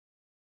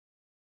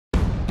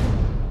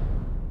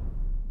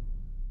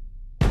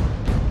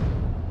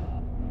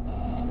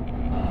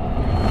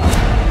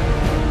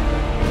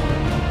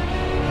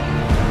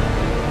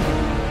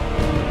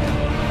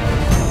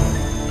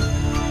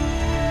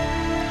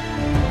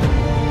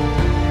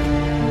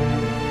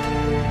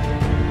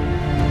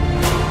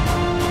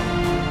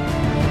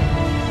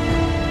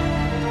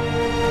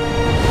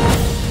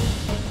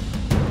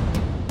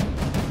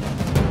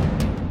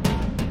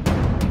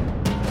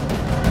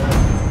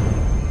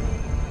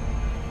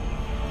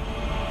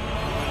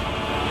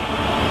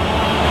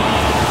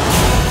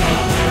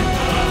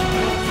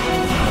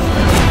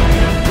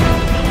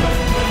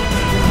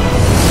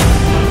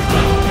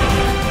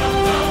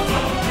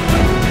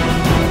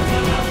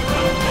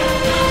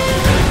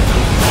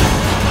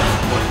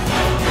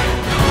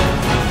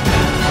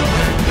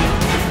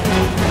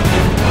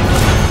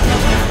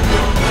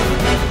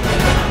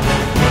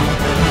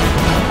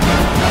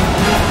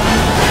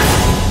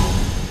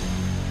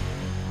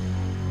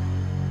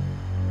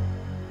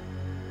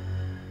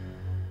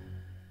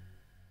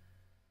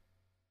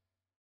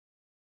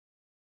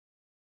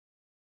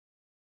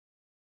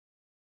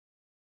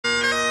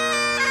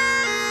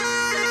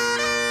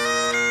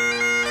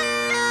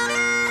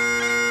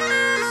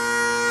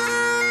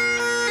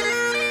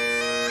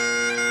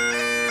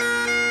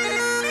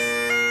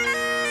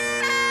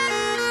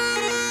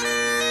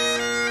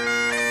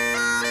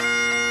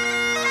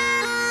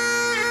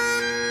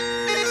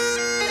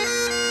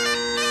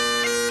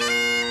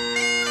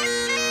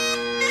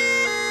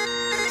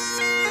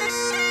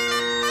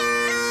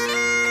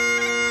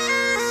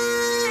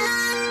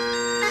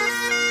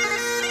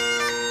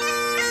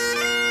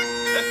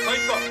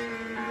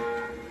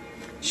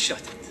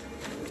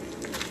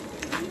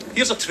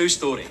Here's a true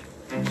story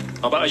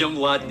about a young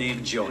lad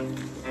named John.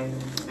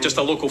 Just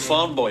a local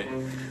farm boy.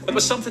 There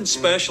was something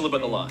special about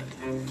the lad.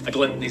 A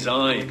glint in his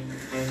eye,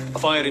 a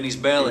fire in his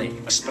belly,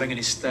 a spring in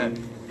his step.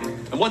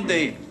 And one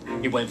day,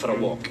 he went for a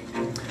walk.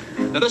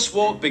 Now this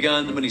walk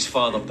began when his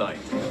father died.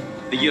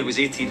 The year was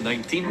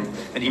 1819,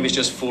 and he was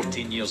just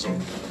 14 years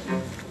old.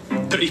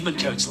 Bereavement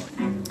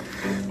counselling.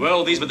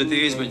 Well, these were the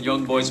days when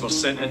young boys were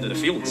sent into the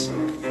fields,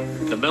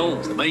 the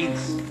mills, the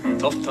mines,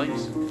 tough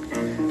times.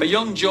 But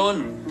young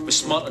John was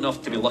smart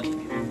enough to be lucky.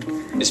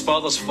 His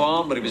father's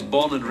farm, where he was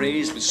born and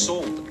raised, was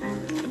sold,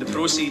 and the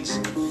proceeds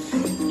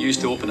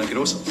used to open a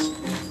grocer's.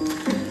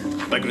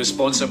 Big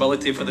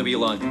responsibility for the wee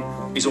lad.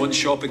 His own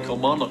shop in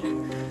Kilmarnock,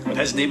 with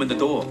his name on the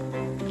door,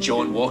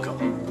 John Walker.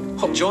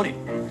 Or Johnny,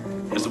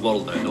 as the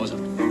world now knows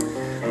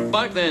him.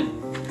 Back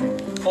then,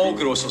 all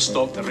grocers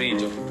stocked a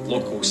range of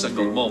local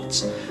single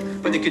malts,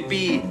 but they could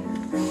be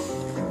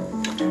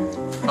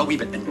a wee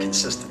bit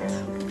inconsistent.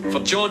 For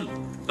John,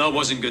 that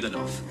wasn't good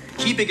enough.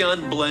 He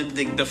began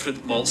blending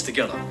different malts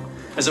together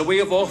as a way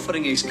of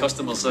offering his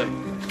customers a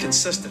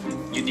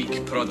consistent,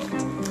 unique product.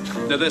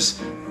 Now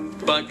this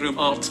backroom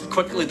art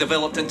quickly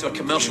developed into a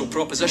commercial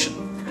proposition,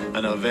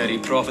 and a very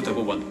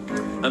profitable one.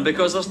 And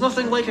because there's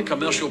nothing like a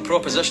commercial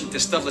proposition to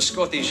stir the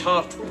Scottish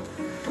heart,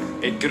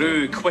 it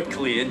grew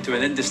quickly into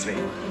an industry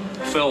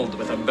filled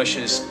with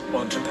ambitious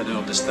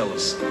entrepreneur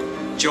distillers.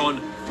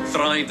 John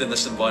thrived in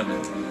this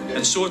environment,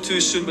 and so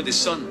too soon with his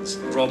sons,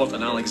 Robert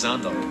and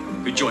Alexander,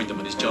 who joined him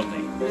on his journey.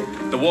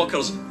 The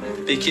Walkers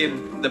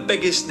became the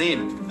biggest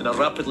name in a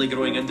rapidly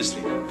growing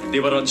industry. They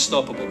were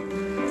unstoppable.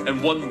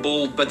 In one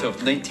bold bit of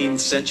 19th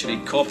century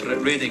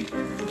corporate raiding,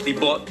 they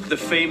bought the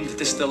famed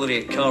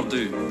distillery at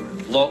Cardew,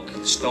 lock,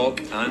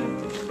 stock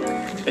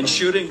and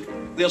ensuring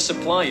their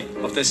supply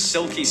of this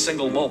silky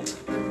single malt,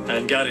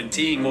 and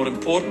guaranteeing, more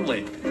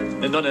importantly,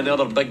 that none of the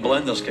other big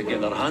blenders could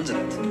get their hands on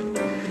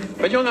it.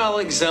 But young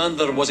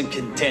Alexander wasn't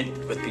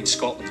content with being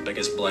Scotland's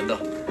biggest blender.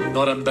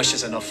 Not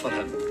ambitious enough for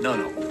him.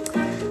 No.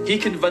 He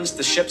convinced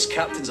the ship's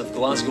captains of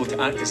Glasgow to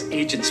act as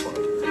agents for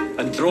him,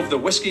 and drove the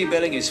whisky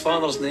bearing his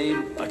father's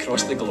name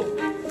across the globe.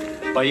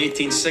 By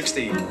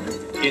 1860,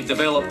 he had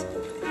developed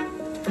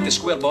the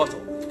square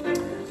bottle.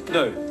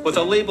 Now, with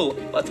a label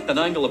at an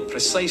angle of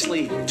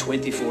precisely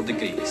 24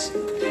 degrees.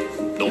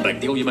 No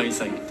big deal, you might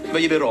think,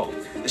 but you'd be wrong.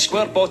 The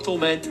square bottle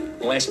meant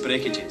less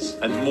breakages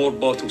and more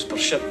bottles per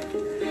ship.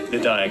 The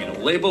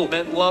diagonal label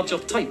meant larger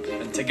type,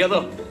 and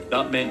together,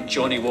 that meant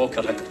Johnny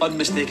Walker had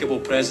unmistakable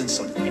presence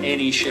on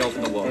any shelf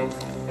in the world.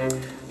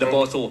 The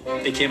bottle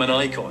became an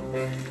icon,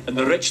 and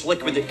the rich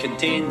liquid it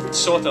contained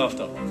sought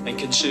after and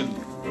consumed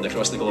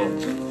across the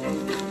globe.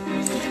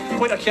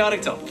 Quite a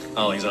character,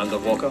 Alexander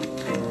Walker.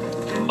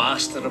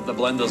 Master of the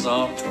blender's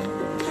art.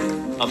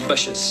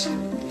 Ambitious,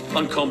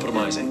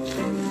 uncompromising.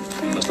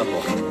 Mr.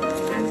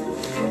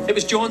 Walker. It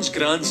was John's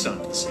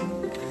grandsons,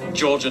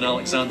 George and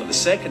Alexander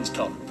II's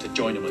turn to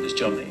join him on his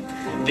journey.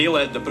 They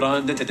led the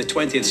brand into the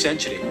 20th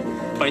century.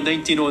 By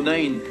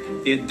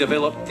 1909, they had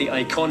developed the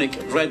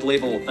iconic red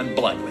label and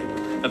black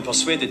label, and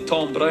persuaded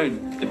Tom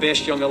Brown, the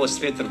best young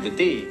illustrator of the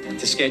day,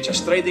 to sketch a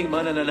striding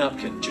man in a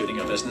napkin during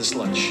a business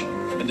lunch.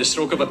 In the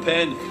stroke of a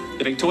pen,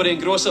 the Victorian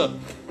grocer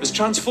was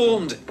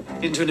transformed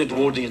into an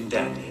Edwardian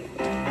dandy.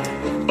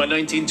 By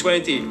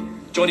 1920,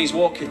 Johnny's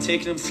walk had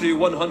taken him through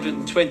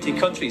 120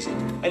 countries,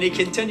 and he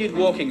continued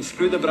walking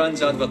through the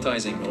brand's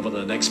advertising over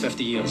the next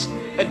 50 years,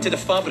 into the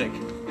fabric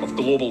of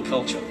global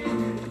culture,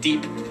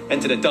 deep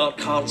into the dark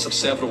hearts of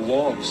several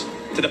wars,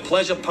 to the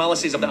pleasure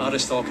palaces of the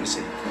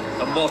aristocracy,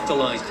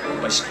 immortalised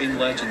by screen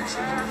legends,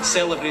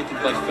 celebrated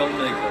by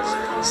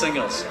filmmakers,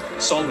 singers,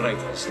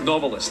 songwriters,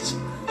 novelists,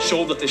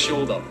 shoulder to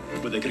shoulder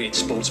with the great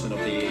sportsmen of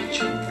the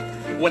age,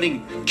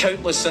 winning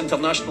countless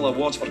international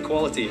awards for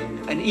quality,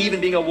 and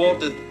even being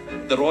awarded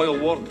the Royal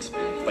Warrant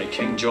by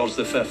King George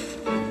V.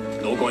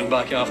 No going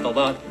back after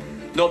that.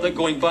 Not that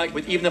going back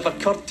would even have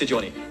occurred to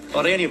Johnny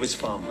or any of his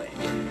family.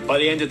 By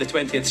the end of the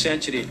 20th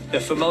century,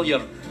 the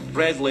familiar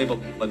red label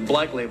and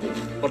black label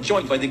were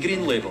joined by the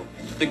green label,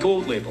 the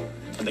gold label,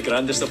 and the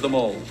grandest of them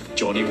all,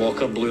 Johnny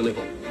Walker Blue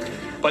Label.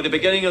 By the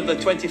beginning of the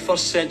 21st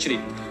century,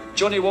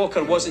 Johnny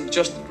Walker wasn't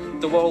just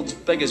the world's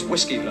biggest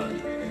whiskey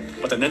brand,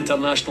 but an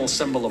international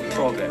symbol of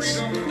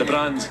progress. The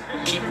brand's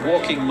keep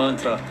walking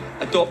mantra,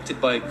 adopted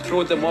by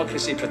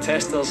pro-democracy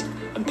protesters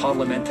and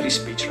parliamentary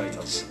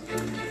speechwriters.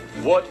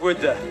 What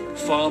would the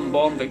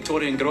farm-born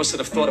Victorian grocer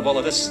have thought of all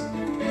of this?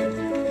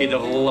 He'd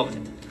have loved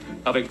it.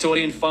 A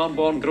Victorian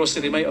farm-born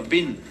grocer he might have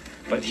been,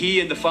 but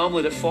he and the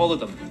family that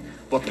followed him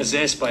were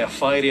possessed by a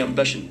fiery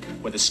ambition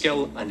with the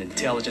skill and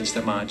intelligence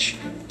to match.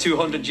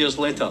 200 years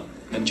later,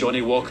 and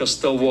Johnny Walker's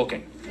still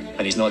walking,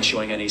 and he's not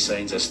showing any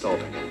signs of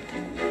stopping.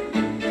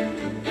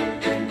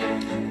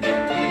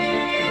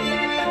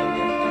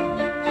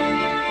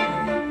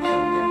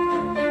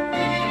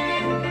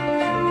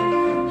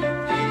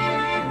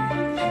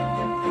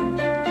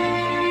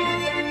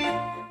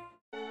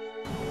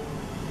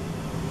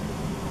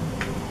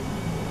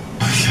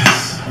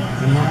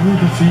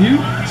 Good for you.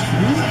 It's for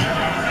you.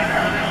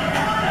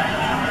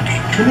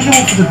 Let me go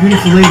for the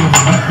beautiful lady.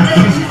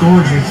 She's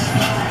gorgeous.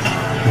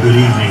 Good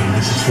evening.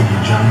 This is from the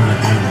gentleman at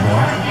the end of the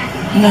bar.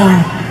 No.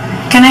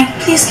 Can I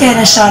please get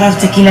a shot of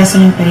tequila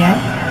Sun Imperial?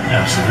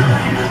 Absolutely.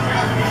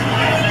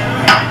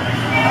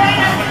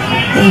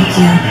 Thank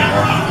you.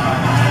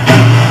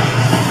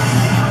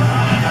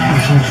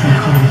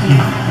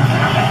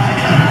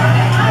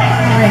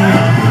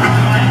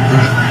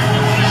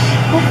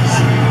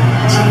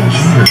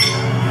 Cheers.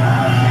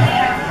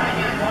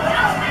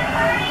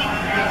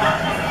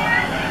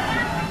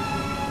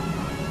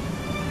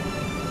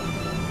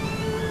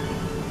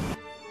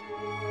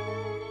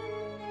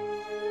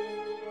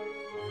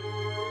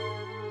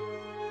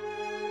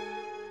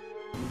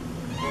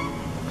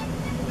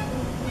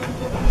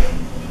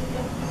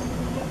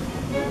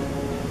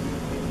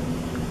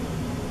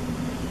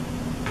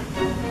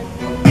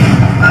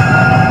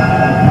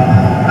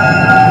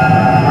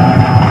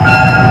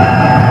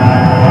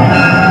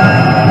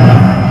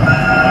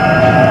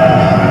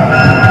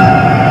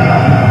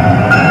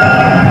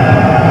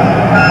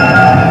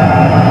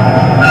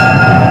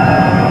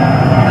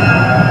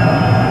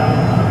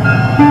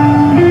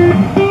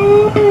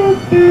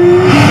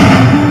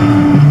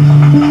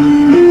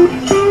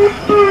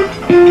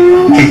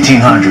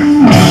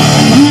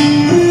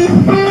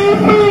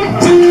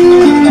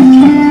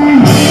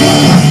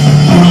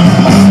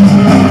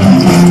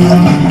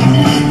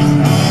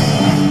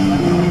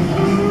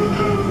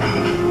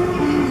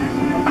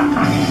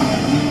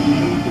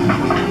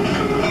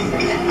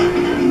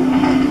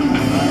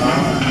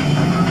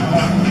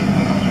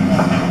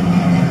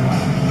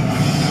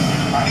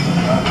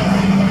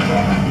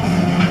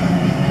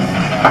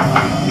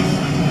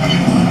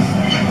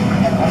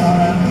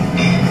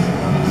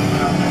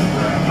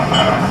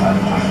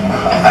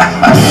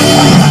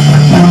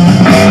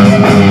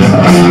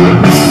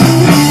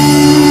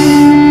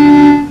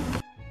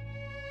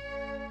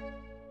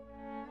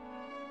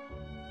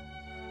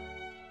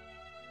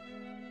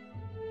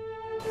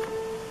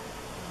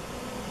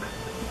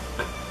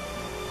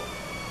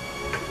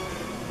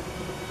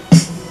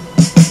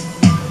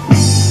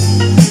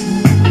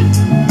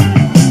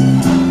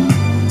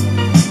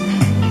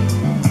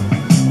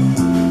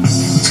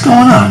 What's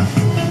going on?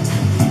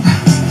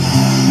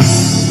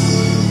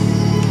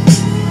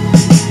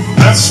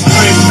 Let's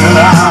straighten it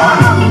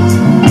out,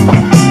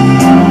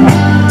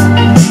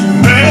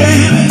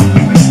 baby.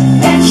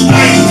 Let's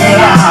straighten it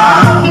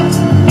out.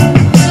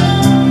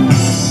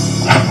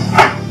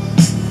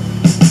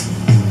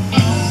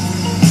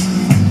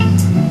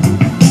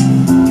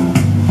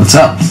 What's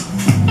up?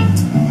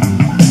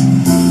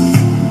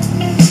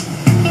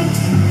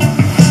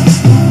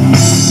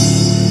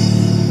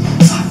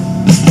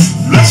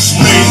 Let's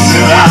straighten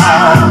it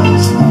out,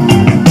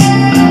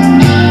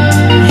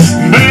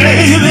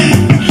 baby.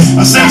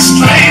 I said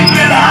straighten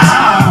it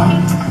out.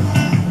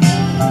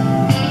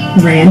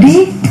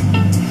 Randy?